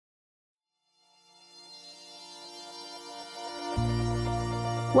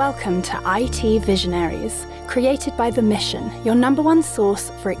Welcome to IT Visionaries, created by The Mission, your number one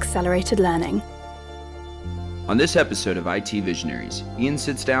source for accelerated learning. On this episode of IT Visionaries, Ian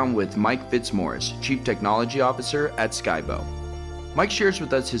sits down with Mike Fitzmaurice, Chief Technology Officer at Skybo. Mike shares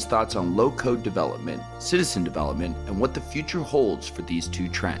with us his thoughts on low-code development, citizen development, and what the future holds for these two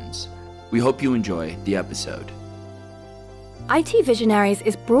trends. We hope you enjoy the episode. IT Visionaries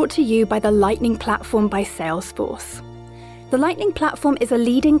is brought to you by the Lightning Platform by Salesforce. The Lightning Platform is a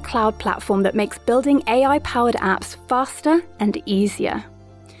leading cloud platform that makes building AI-powered apps faster and easier.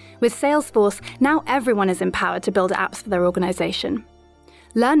 With Salesforce, now everyone is empowered to build apps for their organization.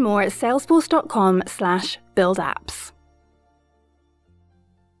 Learn more at salesforce.com/buildapps.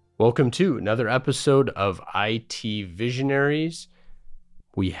 Welcome to another episode of IT Visionaries.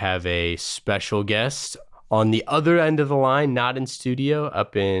 We have a special guest on the other end of the line, not in studio,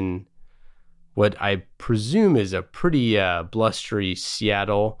 up in what I presume is a pretty blustery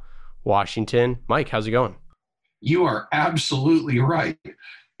Seattle, Washington. Mike, how's it going? You are absolutely right.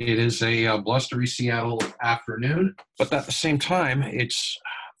 It is a blustery Seattle afternoon, but at the same time, it's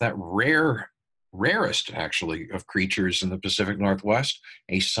that rarest actually of creatures in the Pacific Northwest,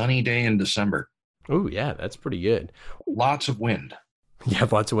 a sunny day in December. Oh yeah, that's pretty good. Lots of wind. Yeah,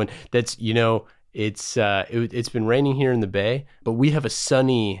 lots of wind. That's, it's been raining here in the Bay, but we have a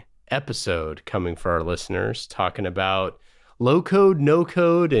sunny episode coming for our listeners talking about low code, no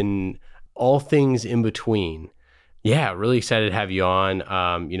code, and all things in between. Yeah, really excited to have you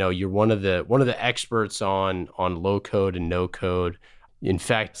on. You're one of the experts on low code and no code. In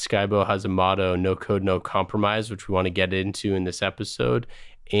fact, Skybo has a motto, no code, no compromise, which we want to get into in this episode.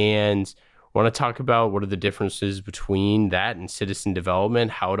 And want to talk about what are the differences between that and citizen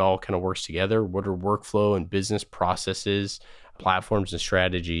development, how it all kind of works together, what are workflow and business processes, platforms and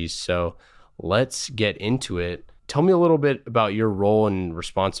strategies. So let's get into it. Tell me a little bit about your role and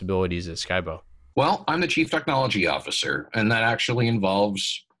responsibilities at Skybo. Well, I'm the Chief Technology Officer, and that actually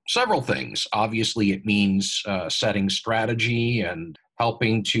involves several things. Obviously, it means setting strategy and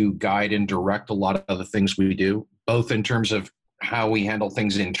helping to guide and direct a lot of the things we do, both in terms of how we handle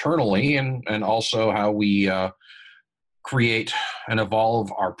things internally and also how we create and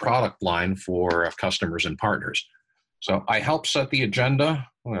evolve our product line for customers and partners. So I help set the agenda.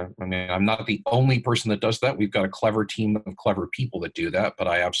 I'm not the only person that does that. We've got a clever team of clever people that do that, but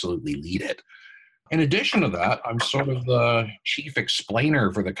I absolutely lead it. In addition to that, I'm sort of the chief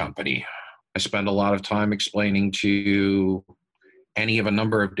explainer for the company. I spend a lot of time explaining to any of a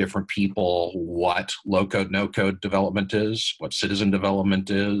number of different people what low-code, no-code development is, what citizen development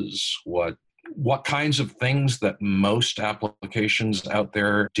is, what kinds of things that most applications out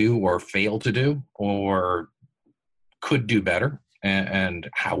there do or fail to do or could do better, and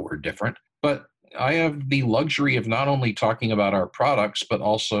how we're different. But I have the luxury of not only talking about our products, but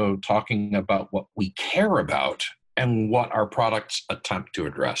also talking about what we care about and what our products attempt to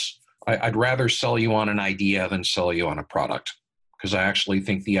address. I'd rather sell you on an idea than sell you on a product, because I actually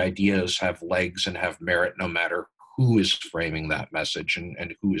think the ideas have legs and have merit no matter who is framing that message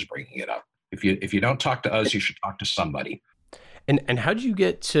and who is bringing it up. If you don't talk to us, you should talk to somebody. And how did you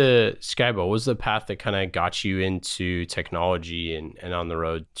get to Skybo? What was the path that kind of got you into technology and on the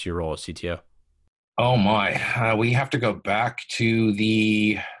road to your role as CTO? Oh my, we have to go back to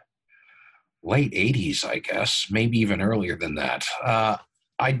the late 80s, I guess, maybe even earlier than that.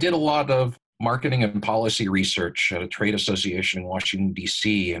 I did a lot of marketing and policy research at a trade association in Washington,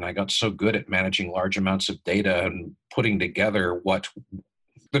 D.C., and I got so good at managing large amounts of data and putting together what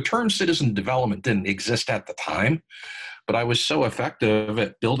the term citizen development didn't exist at the time, but I was so effective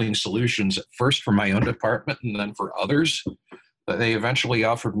at building solutions at first for my own department and then for others that they eventually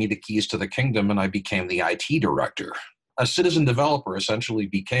offered me the keys to the kingdom and I became the IT director. A citizen developer essentially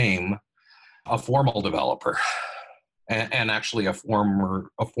became a formal developer and actually a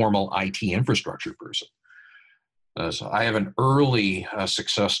formal IT infrastructure person. So I have an early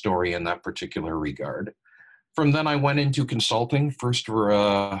success story in that particular regard. From then I went into consulting, first for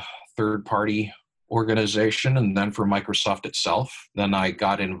a third-party organization and then for Microsoft itself. Then I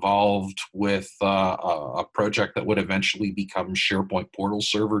got involved with a project that would eventually become SharePoint Portal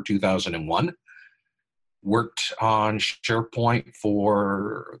Server 2001. Worked on SharePoint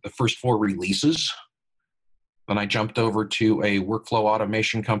for the first 4 releases. Then I jumped over to a workflow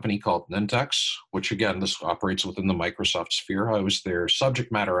automation company called Nintex, which again, this operates within the Microsoft sphere. I was their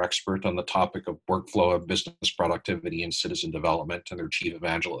subject matter expert on the topic of workflow of business productivity and citizen development and their chief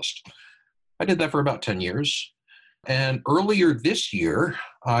evangelist. I did that for about 10 years. And earlier this year,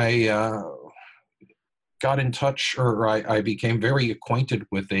 I got in touch, or I became very acquainted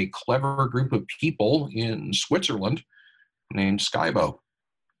with a clever group of people in Switzerland named Skybo.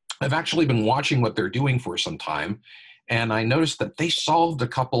 I've actually been watching what they're doing for some time, and I noticed that they solved a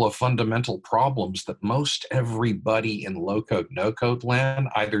couple of fundamental problems that most everybody in low-code, no-code land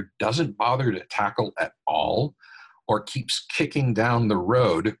either doesn't bother to tackle at all or keeps kicking down the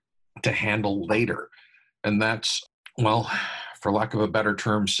road to handle later. And that's, well, for lack of a better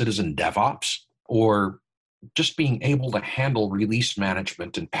term, citizen DevOps, or just being able to handle release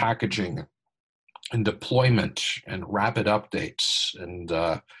management and packaging and deployment and rapid updates and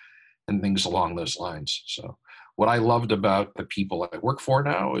things along those lines. So what I loved about the people I work for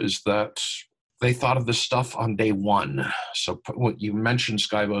now is that they thought of this stuff on day one. So what you mentioned,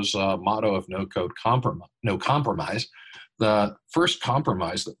 Skybo's motto of no compromise. The first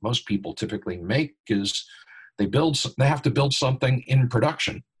compromise that most people typically make is they have to build something in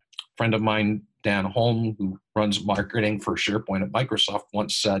production. A friend of mine, Dan Holm, who runs marketing for SharePoint at Microsoft,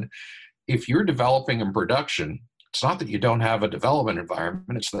 once said, if you're developing in production, it's not that you don't have a development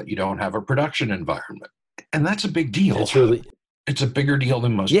environment, it's that you don't have a production environment. And that's a big deal. It's a bigger deal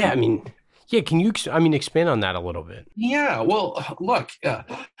than most people. Can you, expand on that a little bit? Yeah, well, look,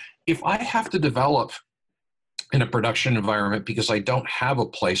 if I have to develop in a production environment because I don't have a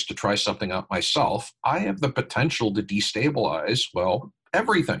place to try something out myself, I have the potential to destabilize, well,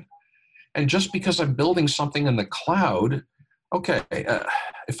 everything. And just because I'm building something in the cloud, okay,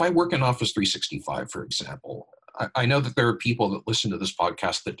 if I work in Office 365, for example, I know that there are people that listen to this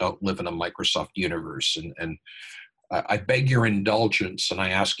podcast that don't live in a Microsoft universe, and I beg your indulgence and I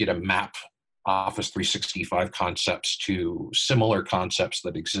ask you to map Office 365 concepts to similar concepts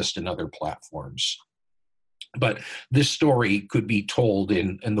that exist in other platforms. But this story could be told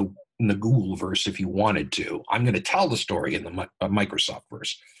in the Google verse if you wanted to. I'm going to tell the story in the Microsoft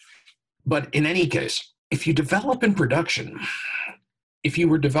verse. But in any case, if you develop in production, if you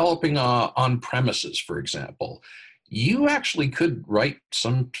were developing on premises, for example, you actually could write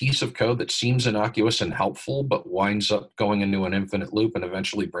some piece of code that seems innocuous and helpful, but winds up going into an infinite loop and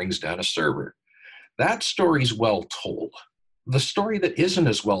eventually brings down a server. That story's well told. The story that isn't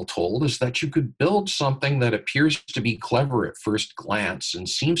as well told is that you could build something that appears to be clever at first glance and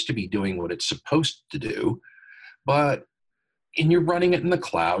seems to be doing what it's supposed to do, and you're running it in the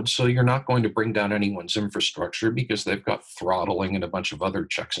cloud, so you're not going to bring down anyone's infrastructure because they've got throttling and a bunch of other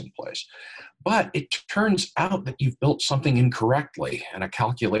checks in place. But it turns out that you've built something incorrectly and a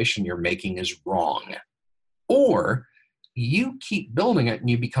calculation you're making is wrong. Or you keep building it and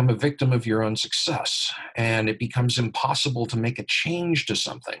you become a victim of your own success, and it becomes impossible to make a change to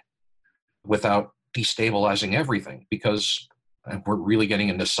something without destabilizing everything, because we're really getting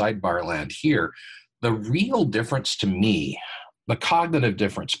into sidebar land here. The real difference to me, the cognitive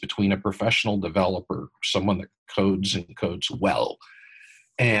difference between a professional developer, someone that codes and codes well,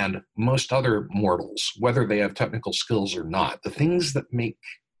 and most other mortals, whether they have technical skills or not, the things that make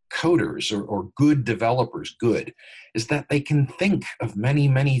coders or good developers good is that they can think of many,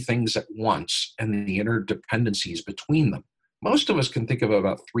 many things at once and the interdependencies between them. Most of us can think of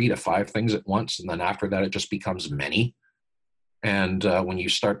about 3 to 5 things at once, and then after that, it just becomes many. And when you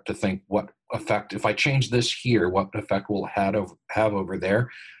start to think, what effect, if I change this here, what effect will it have over there?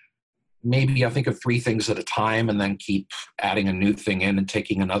 Maybe I think of 3 things at a time and then keep adding a new thing in and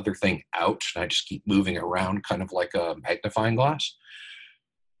taking another thing out. And I just keep moving around kind of like a magnifying glass.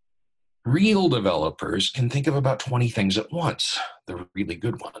 Real developers can think of about 20 things at once, the really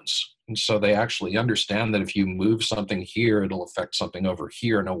good ones. And so they actually understand that if you move something here, it'll affect something over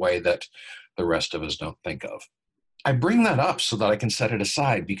here in a way that the rest of us don't think of. I bring that up so that I can set it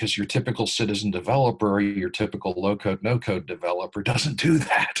aside, because your typical citizen developer or your typical low-code, no-code developer doesn't do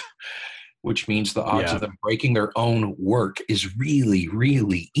that, which means the odds of them breaking their own work is really,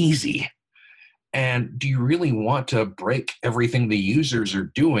 really easy. And do you really want to break everything the users are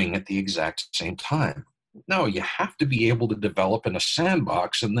doing at the exact same time? No, you have to be able to develop in a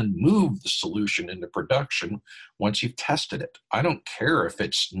sandbox and then move the solution into production once you've tested it. I don't care if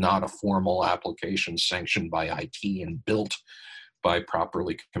it's not a formal application sanctioned by IT and built by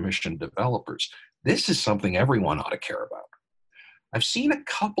properly commissioned developers. This is something everyone ought to care about. I've seen a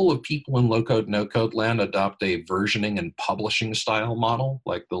couple of people in low-code, no-code land adopt a versioning and publishing style model.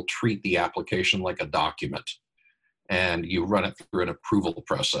 Like they'll treat the application like a document, and you run it through an approval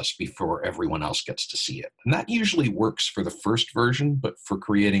process before everyone else gets to see it. And that usually works for the first version, but for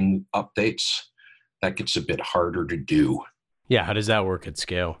creating updates, that gets a bit harder to do. Yeah, how does that work at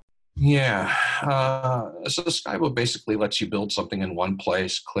scale? Yeah, so Skybo basically lets you build something in one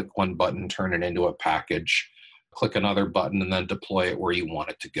place, click one button, turn it into a package, click another button, and then deploy it where you want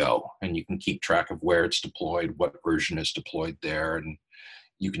it to go. And you can keep track of where it's deployed, what version is deployed there, and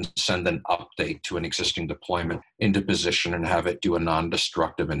you can send an update to an existing deployment into position and have it do a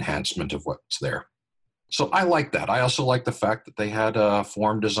non-destructive enhancement of what's there. So I like that. I also like the fact that they had a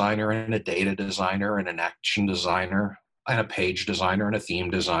form designer and a data designer and an action designer and a page designer and a theme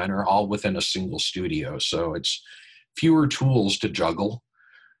designer all within a single studio. So it's fewer tools to juggle,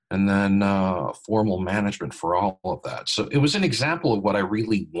 and then formal management for all of that. So it was an example of what I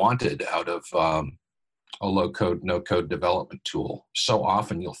really wanted out of a low-code, no-code development tool. So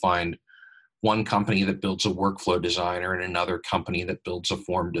often you'll find one company that builds a workflow designer and another company that builds a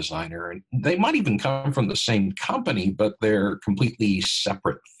form designer. And they might even come from the same company, but they're completely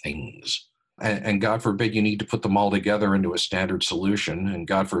separate things. And God forbid you need to put them all together into a standard solution. And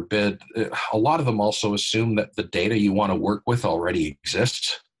God forbid, a lot of them also assume that the data you want to work with already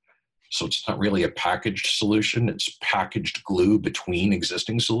exists. So it's not really a packaged solution. It's packaged glue between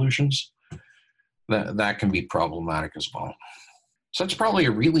existing solutions. That can be problematic as well. So that's probably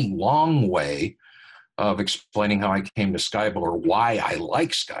a really long way of explaining how I came to Skybo or why I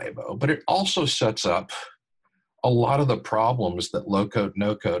like Skybo, but it also sets up a lot of the problems that low-code,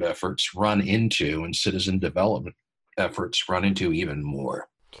 no-code efforts run into and citizen development efforts run into even more.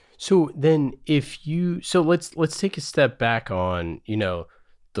 So then let's take a step back on,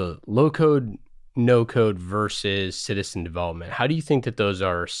 the low-code, no-code versus citizen development. How do you think that those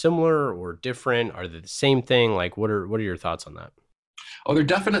are similar or different? Are they the same thing? Like, what are your thoughts on that? Oh, they're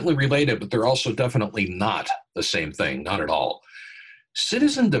definitely related, but they're also definitely not the same thing, not at all.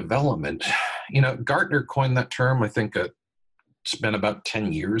 Citizen development, Gartner coined that term, I think it's been about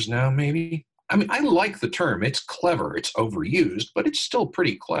 10 years now, maybe. I mean, I like the term. It's clever. It's overused, but it's still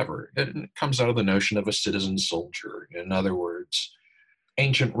pretty clever. It comes out of the notion of a citizen soldier. In other words,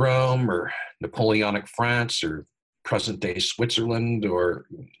 ancient Rome or Napoleonic France or present-day Switzerland or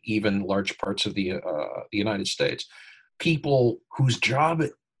even large parts of the United States. People whose job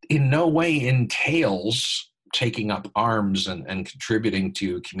in no way entails taking up arms and contributing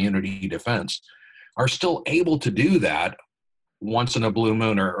to community defense are still able to do that once in a blue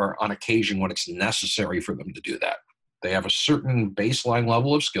moon or on occasion when it's necessary for them to do that. They have a certain baseline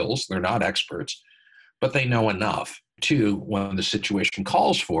level of skills. They're not experts, but they know enough to, when the situation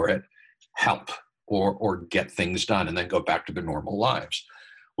calls for it, help or get things done and then go back to their normal lives.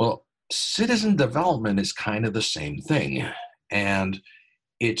 Well, citizen development is kind of the same thing. And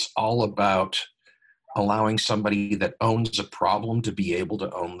it's all about allowing somebody that owns a problem to be able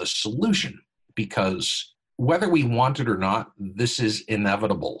to own the solution. Because whether we want it or not, this is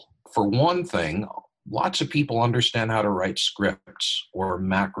inevitable. For one thing, lots of people understand how to write scripts or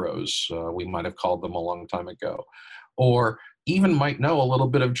macros, we might have called them a long time ago, or even might know a little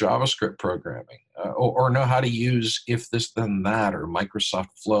bit of JavaScript programming, or know how to use if this then that, or Microsoft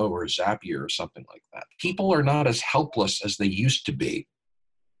Flow or Zapier or something like that. People are not as helpless as they used to be.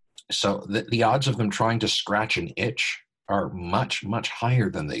 So the odds of them trying to scratch an itch are much, much higher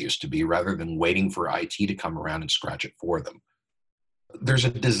than they used to be, rather than waiting for IT to come around and scratch it for them. There's a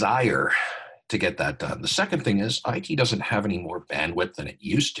desire to get that done. The second thing is IT doesn't have any more bandwidth than it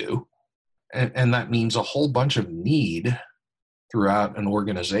used to. And that means a whole bunch of need throughout an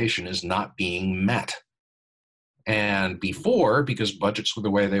organization is not being met. And before, because budgets were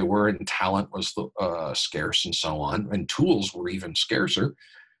the way they were and talent was scarce and so on, and tools were even scarcer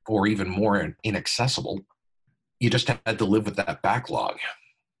or even more inaccessible, you just had to live with that backlog.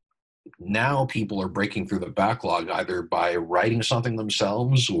 Now people are breaking through the backlog either by writing something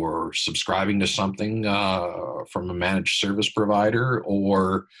themselves or subscribing to something from a managed service provider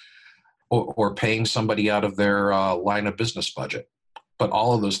or paying somebody out of their line of business budget. But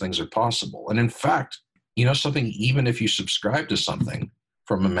all of those things are possible. And in fact, something, even if you subscribe to something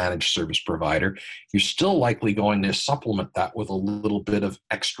from a managed service provider, you're still likely going to supplement that with a little bit of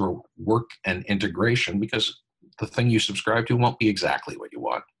extra work and integration, because the thing you subscribe to won't be exactly what you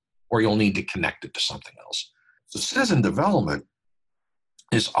want, or you'll need to connect it to something else. So citizen development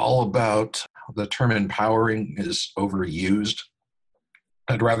is all about, the term empowering is overused.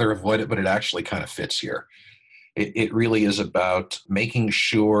 I'd rather avoid it, but it actually kind of fits here. It really is about making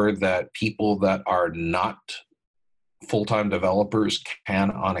sure that people that are not full-time developers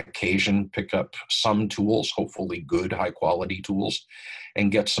can, on occasion, pick up some tools, hopefully good, high-quality tools,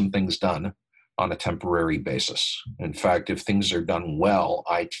 and get some things done on a temporary basis. In fact, if things are done well,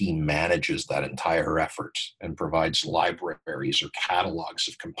 IT manages that entire effort and provides libraries or catalogs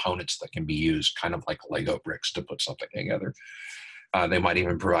of components that can be used, kind of like Lego bricks, to put something together. They might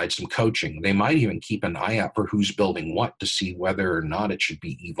even provide some coaching. They might even keep an eye out for who's building what to see whether or not it should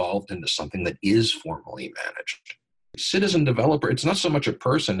be evolved into something that is formally managed. Citizen developer, it's not so much a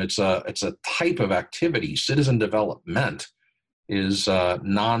person, it's a type of activity. Citizen development is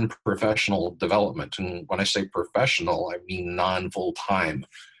non-professional development. And when I say professional, I mean non-full-time.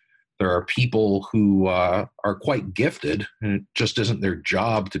 There are people who are quite gifted, and it just isn't their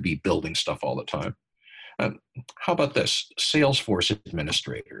job to be building stuff all the time. How about this? Salesforce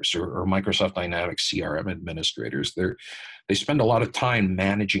administrators or Microsoft Dynamics CRM administrators, they spend a lot of time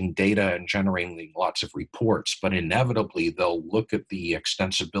managing data and generating lots of reports, but inevitably they'll look at the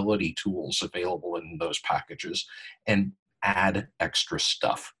extensibility tools available in those packages and add extra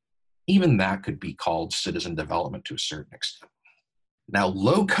stuff. Even that could be called citizen development to a certain extent. Now,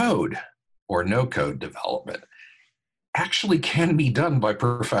 low code or no code development actually can be done by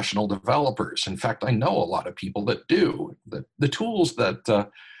professional developers. In fact, I know a lot of people that do. The tools that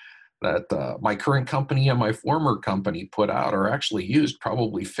my current company and my former company put out are actually used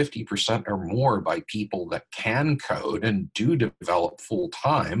probably 50% or more by people that can code and do develop full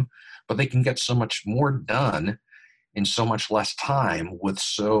time, but they can get so much more done in so much less time with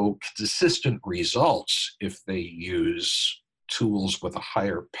so consistent results if they use tools with a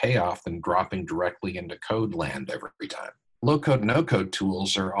higher payoff than dropping directly into code land every time. Low code, no code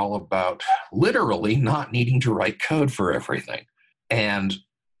tools are all about literally not needing to write code for everything. And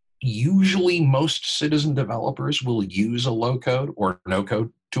usually most citizen developers will use a low code or no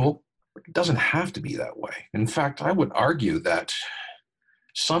code tool. It doesn't have to be that way. In fact, I would argue that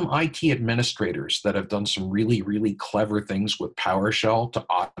some IT administrators that have done some really, really clever things with PowerShell to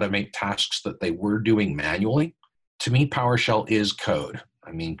automate tasks that they were doing manually, to me, PowerShell is code.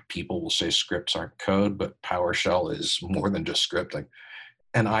 I mean, people will say scripts aren't code, but PowerShell is more than just scripting.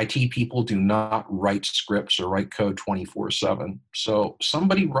 And IT people do not write scripts or write code 24/7. So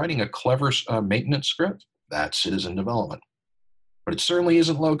somebody writing a clever maintenance script, that's citizen development. But it certainly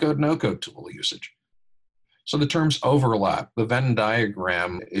isn't low-code, no-code tool usage. So the terms overlap. The Venn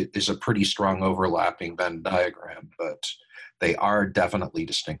diagram is a pretty strong overlapping Venn diagram, but they are definitely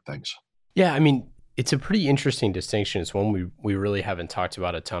distinct things. Yeah, I mean, it's a pretty interesting distinction. It's one we really haven't talked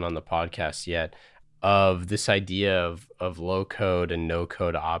about a ton on the podcast yet, of this idea of low code and no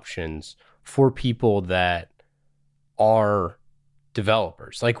code options for people that are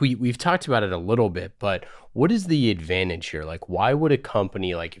developers. Like we've talked about it a little bit, but what is the advantage here? Like, why would a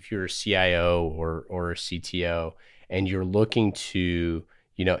company, like if you're a CIO or a CTO and you're looking to,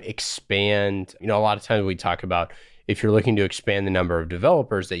 expand, a lot of times we talk about, if you're looking to expand the number of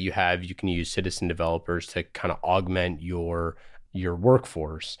developers that you have, you can use citizen developers to kind of augment your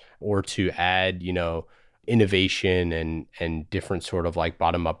workforce, or to add, innovation and different sort of like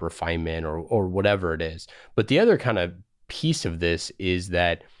bottom up refinement or whatever it is. But the other kind of piece of this is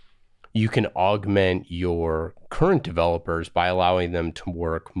that you can augment your current developers by allowing them to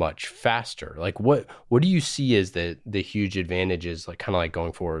work much faster. Like what do you see as the huge advantages, like kind of like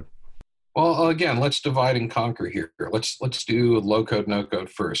going forward? Well, again, let's divide and conquer here. Let's do low code, no code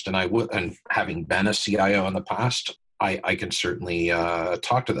first. And having been a CIO in the past, I can certainly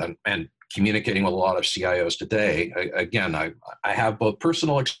talk to them, and communicating with a lot of CIOs today. Again, I have both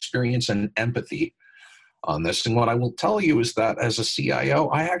personal experience and empathy on this. And what I will tell you is that as a CIO,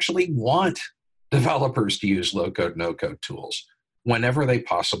 I actually want developers to use low code, no code tools whenever they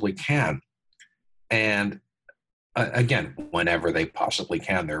possibly can. And again, whenever they possibly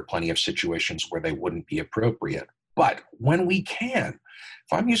can. There are plenty of situations where they wouldn't be appropriate. But when we can,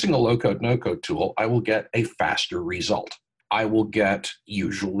 if I'm using a low-code, no-code tool, I will get a faster result. I will get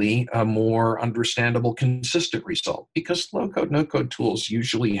usually a more understandable, consistent result, because low-code, no-code tools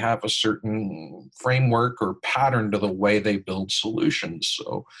usually have a certain framework or pattern to the way they build solutions.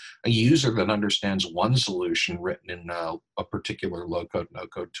 So a user that understands one solution written in a particular low-code,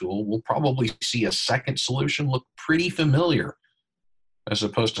 no-code tool will probably see a second solution look pretty familiar, as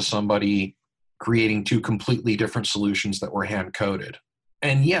opposed to somebody creating two completely different solutions that were hand-coded.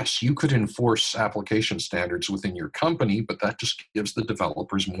 And yes, you could enforce application standards within your company, but that just gives the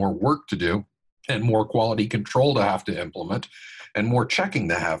developers more work to do and more quality control to have to implement and more checking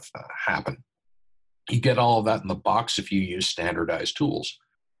to have happen. You get all of that in the box if you use standardized tools.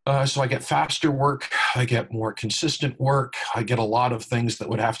 So I get faster work, I get more consistent work, I get a lot of things that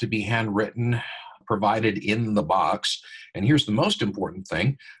would have to be handwritten provided in the box. And here's the most important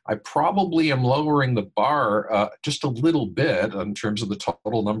thing. I probably am lowering the bar just a little bit in terms of the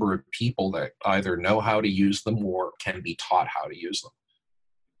total number of people that either know how to use them or can be taught how to use them.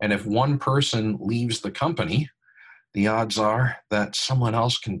 And if one person leaves the company, the odds are that someone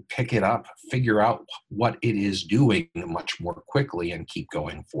else can pick it up, figure out what it is doing much more quickly, and keep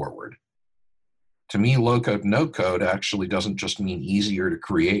going forward. To me, low-code, no-code actually doesn't just mean easier to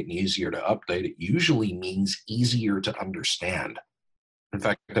create and easier to update. It usually means easier to understand. In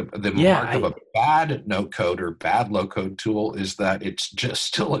fact, the Yeah, mark of a bad no code or bad low code tool is that it's just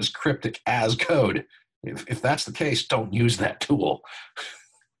still as cryptic as code. If that's the case, don't use that tool.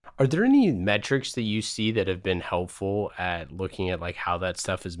 are there any metrics that you see that have been helpful at looking at like how that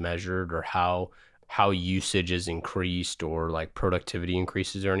stuff is measured, or how usage is increased, or like productivity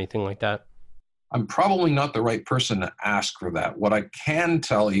increases or anything like that? I'm probably not the right person to ask for that. What I can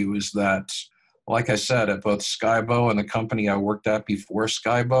tell you is that, like I said, at both Skybo and the company I worked at before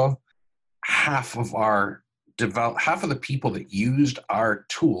Skybo, half of the people that used our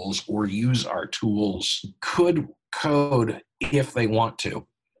tools or use our tools could code if they want to.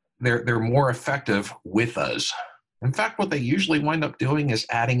 They're more effective with us. In fact, what they usually wind up doing is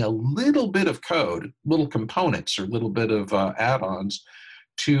adding a little bit of code, little components or little bit of add-ons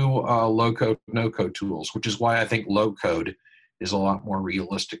to low-code, no-code tools, which is why I think low-code is a lot more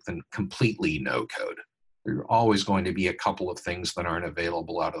realistic than completely no-code. There are always going to be a couple of things that aren't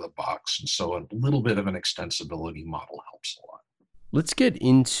available out of the box, and so a little bit of an extensibility model helps a lot. Let's get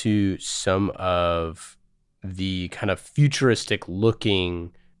into some of the kind of futuristic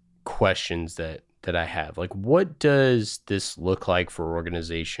looking questions that I have. Like, what does this look like for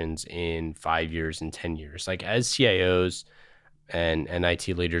organizations in 5 years and 10 years? Like, as CIOs and IT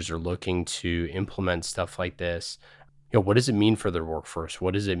leaders are looking to implement stuff like this, what does it mean for their workforce?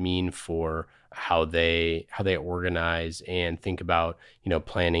 What does it mean for how they organize and think about,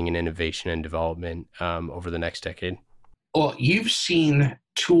 planning and innovation and development over the next decade? Well, you've seen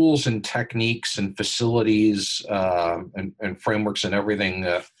tools and techniques and facilities and frameworks and everything.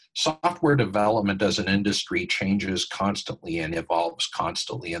 Software development as an industry changes constantly and evolves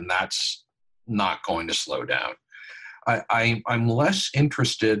constantly, and that's not going to slow down. I'm less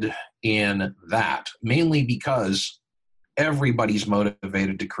interested in that, mainly because everybody's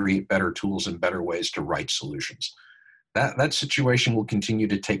motivated to create better tools and better ways to write solutions. That situation will continue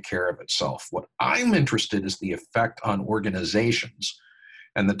to take care of itself. What I'm interested in is the effect on organizations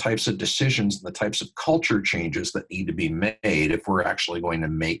and the types of decisions and the types of culture changes that need to be made if we're actually going to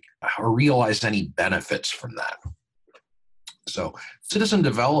make or realize any benefits from that. So citizen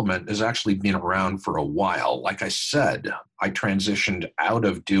development has actually been around for a while. Like I said, I transitioned out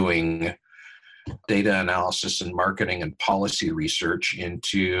of doing data analysis and marketing and policy research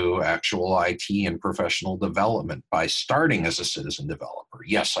into actual IT and professional development by starting as a citizen developer.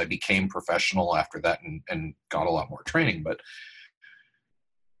 Yes, I became professional after that and got a lot more training, but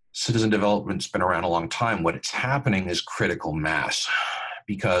citizen development's been around a long time. What is happening is critical mass,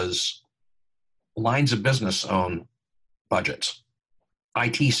 because lines of business own budgets.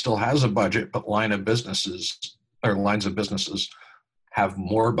 IT still has a budget, but lines of businesses have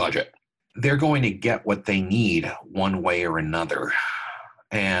more budget. They're going to get what they need one way or another,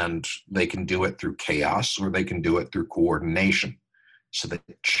 and they can do it through chaos or they can do it through coordination. So the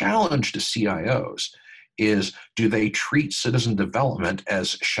challenge to CIOs is, do they treat citizen development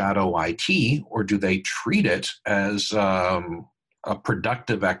as shadow IT, or do they treat it as a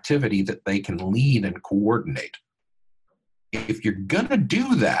productive activity that they can lead and coordinate? If you're going to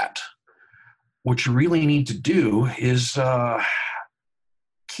do that, what you really need to do is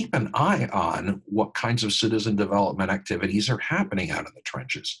keep an eye on what kinds of citizen development activities are happening out in the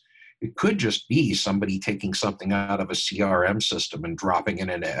trenches. It could just be somebody taking something out of a CRM system and dropping it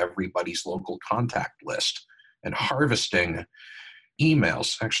into everybody's local contact list and harvesting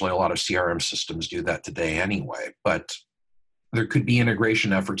emails. Actually, a lot of CRM systems do that today anyway, but there could be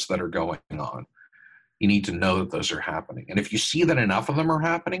integration efforts that are going on. You need to know that those are happening. And if you see that enough of them are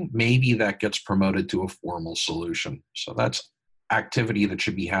happening, maybe that gets promoted to a formal solution. So that's activity that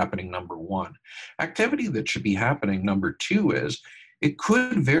should be happening, number one. Activity that should be happening, number two, is it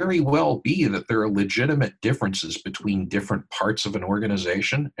could very well be that there are legitimate differences between different parts of an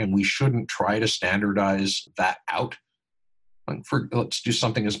organization, and we shouldn't try to standardize that out. Let's do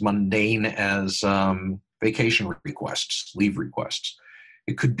something as mundane as vacation requests, leave requests.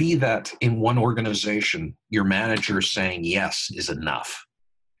 It could be that in one organization, your manager saying yes is enough.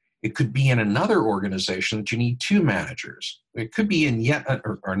 It could be in another organization that you need two managers. It could be in yet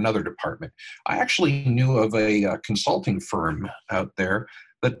or another department. I actually knew of a consulting firm out there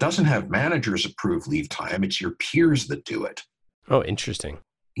that doesn't have managers approve leave time. It's your peers that do it. Oh, interesting.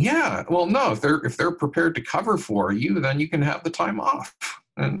 Yeah. Well, no, if they're prepared to cover for you, then you can have the time off.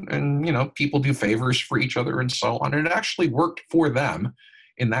 And people do favors for each other and so on. And it actually worked for them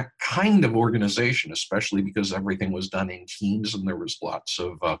in that kind of organization, especially because everything was done in teams and there was lots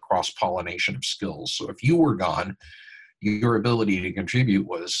of cross-pollination of skills. So if you were gone, your ability to contribute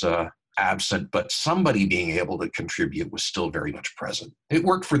was absent, but somebody being able to contribute was still very much present. It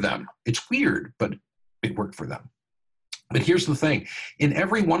worked for them. It's weird, but it worked for them. But here's the thing. In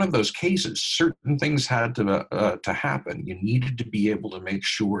every one of those cases, certain things had to happen. You needed to be able to make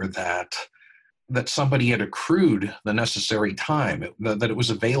sure that somebody had accrued the necessary time, that it was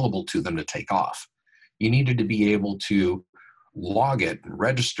available to them to take off. You needed to be able to log it and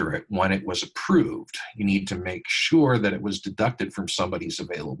register it when it was approved. You need to make sure that it was deducted from somebody's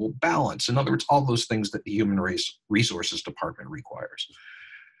available balance. In other words, all those things that the Human Resources Department requires.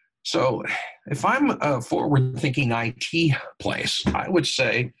 So if I'm a forward-thinking IT place, I would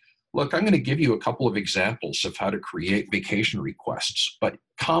say, look, I'm going to give you a couple of examples of how to create vacation requests, but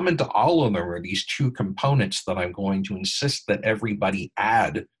common to all of them are these two components that I'm going to insist that everybody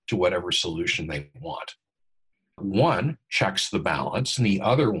add to whatever solution they want. One checks the balance, and the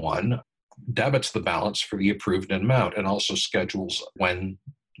other one debits the balance for the approved amount and also schedules when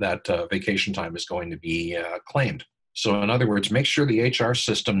that vacation time is going to be claimed. So in other words, make sure the HR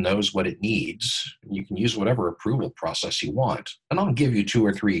system knows what it needs. You can use whatever approval process you want. And I'll give you 2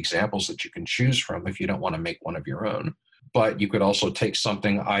 or 3 examples that you can choose from if you don't want to make one of your own. But you could also take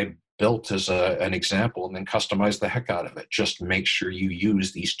something I built as an example and then customize the heck out of it. Just make sure you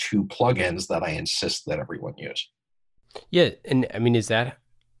use these 2 plugins that I insist that everyone use. Yeah. And I mean, is that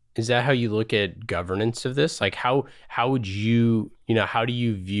how you look at governance of this? Like how would you, how do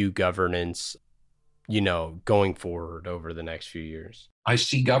you view governance, going forward over the next few years? I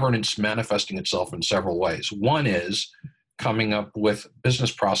see governance manifesting itself in several ways. One is coming up with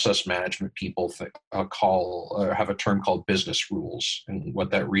business process management. People have a term called business rules. And what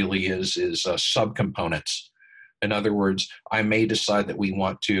that really is subcomponents. In other words, I may decide that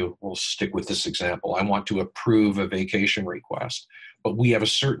we'll stick with this example. I want to approve a vacation request, but we have a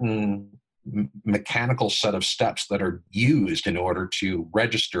certain mechanical set of steps that are used in order to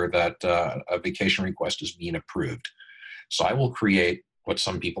register that a vacation request is being approved. So I will create what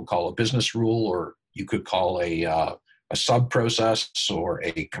some people call a business rule, or you could call a sub-process or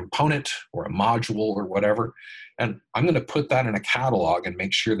a component or a module or whatever. And I'm going to put that in a catalog and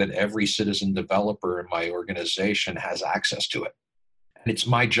make sure that every citizen developer in my organization has access to it. And it's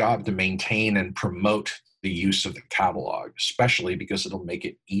my job to maintain and promote the use of the catalog, especially because it'll make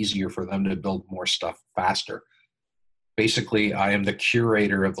it easier for them to build more stuff faster. Basically, I am the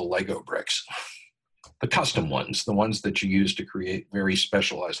curator of the Lego bricks, the custom ones, the ones that you use to create very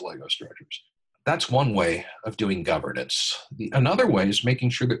specialized Lego structures. That's one way of doing governance. Another way is making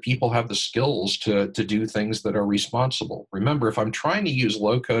sure that people have the skills to do things that are responsible. Remember, if I'm trying to use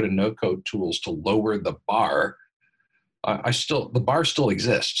low-code and no-code tools to lower the bar, the bar still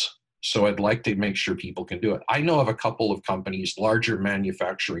exists. So I'd like to make sure people can do it. I know of a couple of companies, larger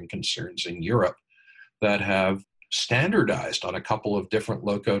manufacturing concerns in Europe, that have standardized on a couple of different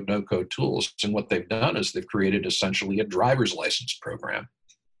low-code, no-code tools. And what they've done is they've created essentially a driver's license program.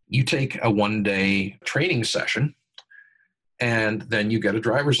 You take a 1-day training session, and then you get a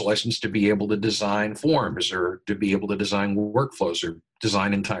driver's license to be able to design forms or to be able to design workflows or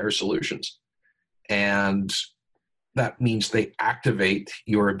design entire solutions. And that means they activate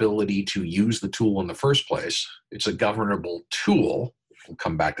your ability to use the tool in the first place. It's a governable tool. We'll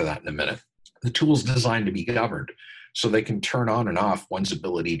come back to that in a minute. The tool is designed to be governed, so they can turn on and off one's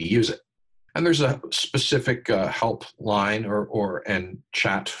ability to use it. And there's a specific help line and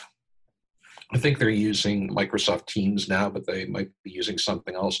chat. I think they're using Microsoft Teams now, but they might be using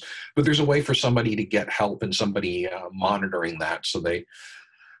something else. But there's a way for somebody to get help and somebody monitoring that. So they're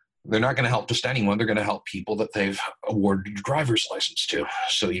not going to help just anyone. They're going to help people that they've awarded a driver's license to.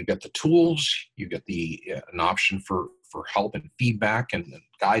 So you get the tools, you get an option for help and feedback and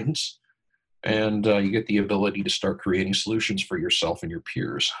guidance, and you get the ability to start creating solutions for yourself and your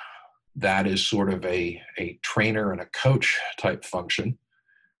peers. That is sort of a trainer and a coach type function.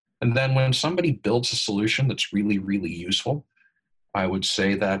 And then when somebody builds a solution that's really, really useful, I would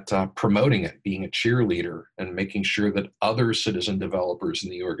say that promoting it, being a cheerleader, and making sure that other citizen developers in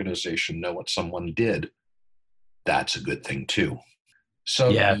the organization know what someone did, that's a good thing too. So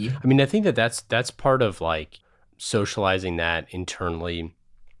yeah, I mean, I think that's part of like socializing that internally.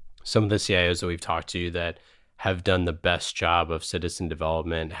 Some of the CIOs that we've talked to that have done the best job of citizen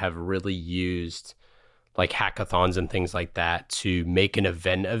development have really used like hackathons and things like that to make an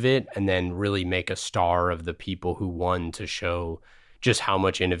event of it and then really make a star of the people who won to show just how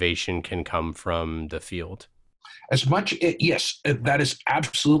much innovation can come from the field. Yes, that is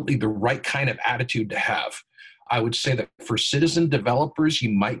absolutely the right kind of attitude to have. I would say that for citizen developers, you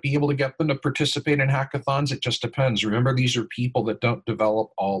might be able to get them to participate in hackathons. It just depends. Remember, these are people that don't develop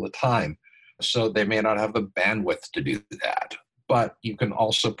all the time, so they may not have the bandwidth to do that. But you can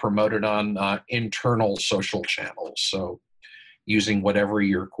also promote it on internal social channels. So using whatever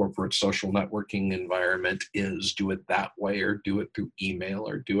your corporate social networking environment is. Do it that way, or do it through email,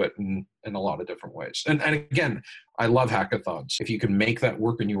 or do it in a lot of different ways. And again, I love hackathons. If you can make that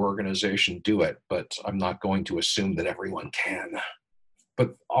work in your organization, do it. But I'm not going to assume that everyone can.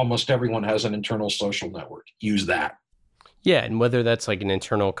 But almost everyone has an internal social network. Use that. Yeah, and whether that's like an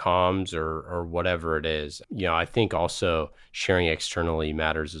internal comms or whatever it is, I think also sharing externally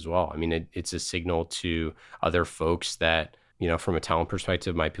matters as well. I mean, it's a signal to other folks that, from a talent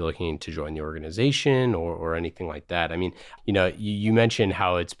perspective, might be looking to join the organization or anything like that. I mean, you mentioned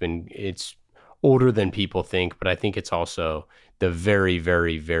how it's older than people think, but I think it's also the very,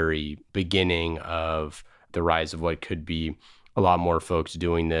 very, very beginning of the rise of what could be a lot more folks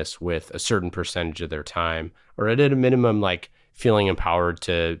doing this with a certain percentage of their time, or at a minimum, like feeling empowered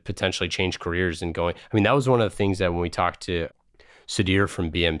to potentially change careers and going. I mean, that was one of the things that when we talked to Sudhir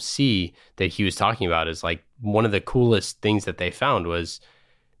from BMC, that he was talking about is like one of the coolest things that they found was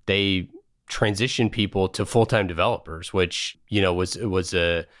they transitioned people to full-time developers, which, was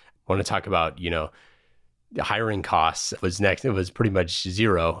I want to talk about, hiring costs was next. It was pretty much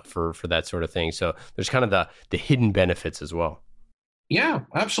zero for that sort of thing. So there's kind of the hidden benefits as well. Yeah,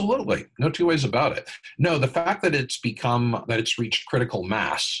 absolutely. No two ways about it. No, the fact that it's reached critical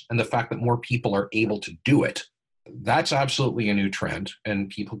mass, and the fact that more people are able to do it, that's absolutely a new trend, and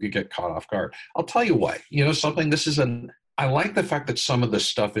people could get caught off guard. I'll tell you what, I like the fact that some of this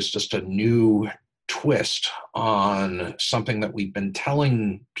stuff is just a new twist on something that we've been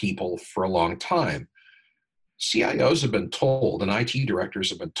telling people for a long time. CIOs have been told, and IT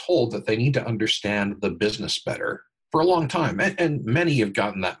directors have been told, that they need to understand the business better for a long time. And many have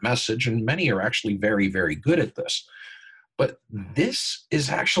gotten that message, and many are actually very, very good at this. But this is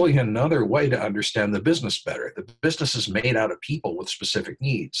actually another way to understand the business better. The business is made out of people with specific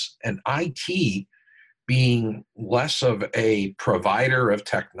needs. And IT, being less of a provider of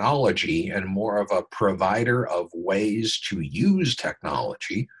technology and more of a provider of ways to use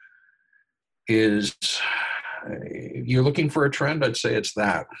technology, is, if you're looking for a trend, I'd say it's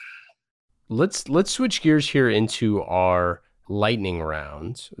that. Let's switch gears here into our lightning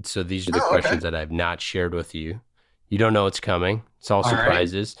round. So these are the questions that I've not shared with you. You don't know what's coming. It's all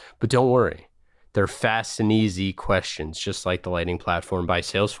surprises, but don't worry. They're fast and easy questions, just like the Lightning Platform by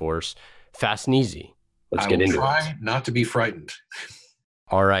Salesforce. Fast and easy. Let's get into it. I will try not to be frightened.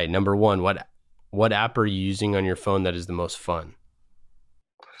 All right. Number one, what app are you using on your phone that is the most fun?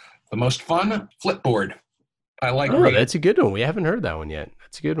 The most fun? Flipboard. I like reading. That's a good one. We haven't heard that one yet.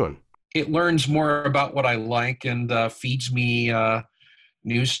 That's a good one. It learns more about what I like and feeds me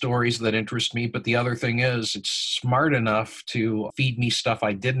news stories that interest me. But the other thing is, it's smart enough to feed me stuff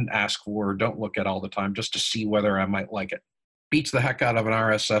I didn't ask for or don't look at all the time, just to see whether I might like it. Beats the heck out of an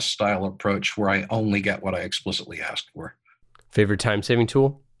RSS style approach where I only get what I explicitly asked for. Favorite time-saving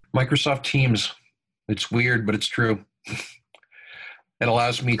tool? Microsoft Teams. It's weird, but it's true. It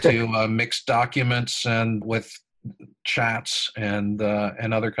allows me to mix documents and with chats and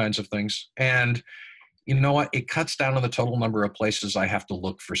other kinds of things. And you know what? It cuts down on the total number of places I have to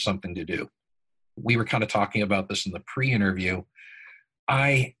look for something to do. We were kind of talking about this in the pre-interview.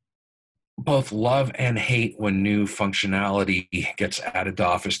 I both love and hate when new functionality gets added to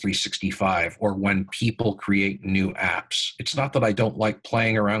Office 365 or when people create new apps. It's not that I don't like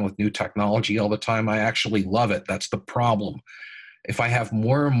playing around with new technology all the time. I actually love it. That's the problem. If I have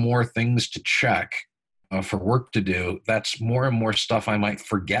more and more things to check for work to do, that's more and more stuff I might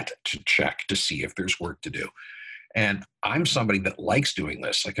forget to check to see if there's work to do. And I'm somebody that likes doing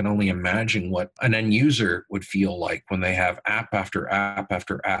this. I can only imagine what an end user would feel like when they have app after app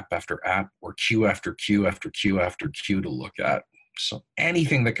after app after app, or queue after queue after queue after queue to look at. So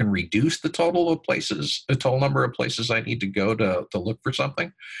anything that can reduce the total number of places I need to go to look for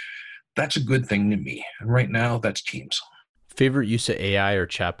something, that's a good thing to me. And right now, that's Teams. Favorite use of AI or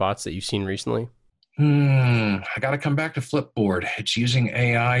chatbots that you've seen recently? I got to come back to Flipboard. It's using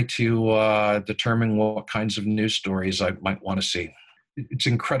AI to determine what kinds of news stories I might want to see. It's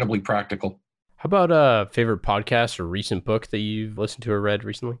incredibly practical. How about a favorite podcast or recent book that you've listened to or read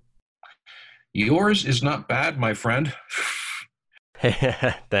recently? Yours is not bad, my friend.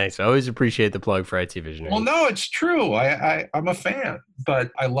 Thanks. I always appreciate the plug for IT Visionary. Well, no, it's true. I'm a fan,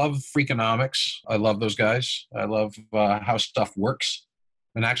 but I love Freakonomics. I love those guys. I love how stuff works.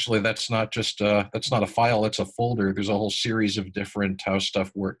 And actually, that's not a file, it's a folder. There's a whole series of different How Stuff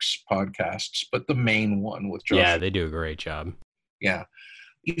Works podcasts, but the main one with Josh. Yeah, they do a great job. Yeah.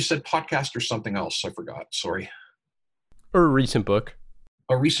 You said podcast or something else. I forgot. Sorry. Or a recent book.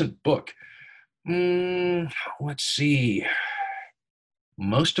 A recent book. Let's see.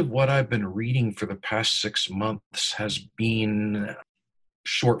 Most of what I've been reading for the past 6 months has been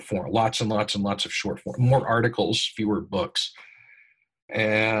short form, lots and lots and lots of short form, more articles, fewer books.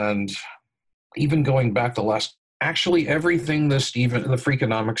 And even going back the last, actually everything the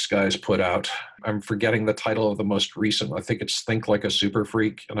Freakonomics guys put out, I'm forgetting the title of the most recent. I think it's Think Like a Super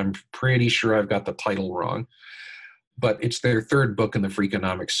Freak, and I'm pretty sure I've got the title wrong. But it's their third book in the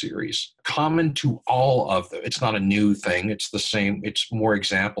Freakonomics series. Common to all of them, it's not a new thing, it's the same, it's more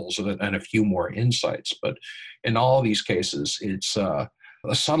examples of it and a few more insights. But in all of these cases, it's a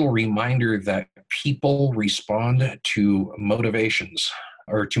subtle reminder that people respond to motivations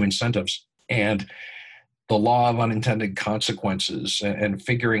or to incentives, and the law of unintended consequences, and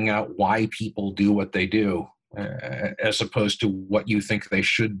figuring out why people do what they do as opposed to what you think they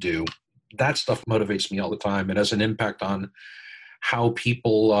should do. That stuff motivates me all the time. It has an impact on how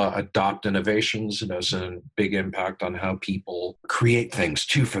people adopt innovations. It has a big impact on how people create things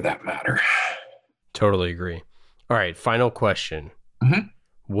too, for that matter. Totally agree. All right, final question. Mm-hmm.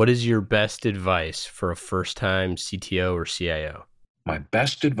 What is your best advice for a first-time CTO or CIO? My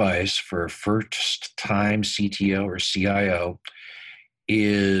best advice for a first-time CTO or CIO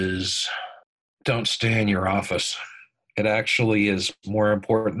is don't stay in your office. It actually is more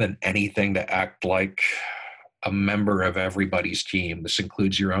important than anything to act like a member of everybody's team. This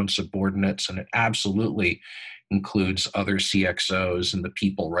includes your own subordinates, and it absolutely includes other CXOs and the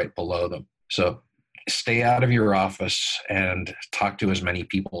people right below them. So stay out of your office and talk to as many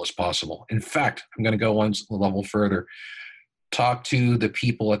people as possible. In fact, I'm going to go one level further. Talk to the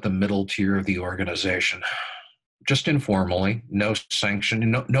people at the middle tier of the organization. Just informally, no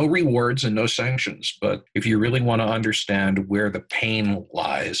sanction, no rewards and no sanctions. But if you really want to understand where the pain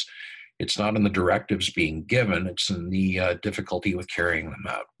lies, it's not in the directives being given, it's in the difficulty with carrying them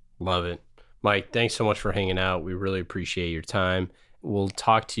out. Love it. Mike, thanks so much for hanging out. We really appreciate your time. We'll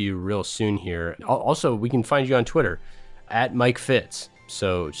talk to you real soon here. Also, we can find you on Twitter at Mike Fitz.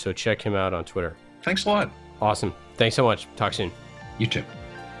 So check him out on Twitter. Thanks a lot. Awesome. Thanks so much. Talk soon. You too.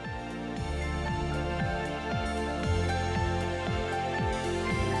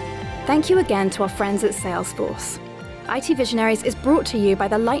 Thank you again to our friends at Salesforce. IT Visionaries is brought to you by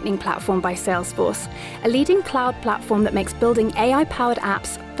the Lightning Platform by Salesforce, a leading cloud platform that makes building AI-powered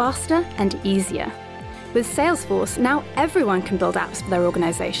apps faster and easier. With Salesforce, now everyone can build apps for their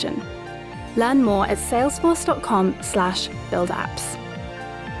organization. Learn more at salesforce.com/buildapps.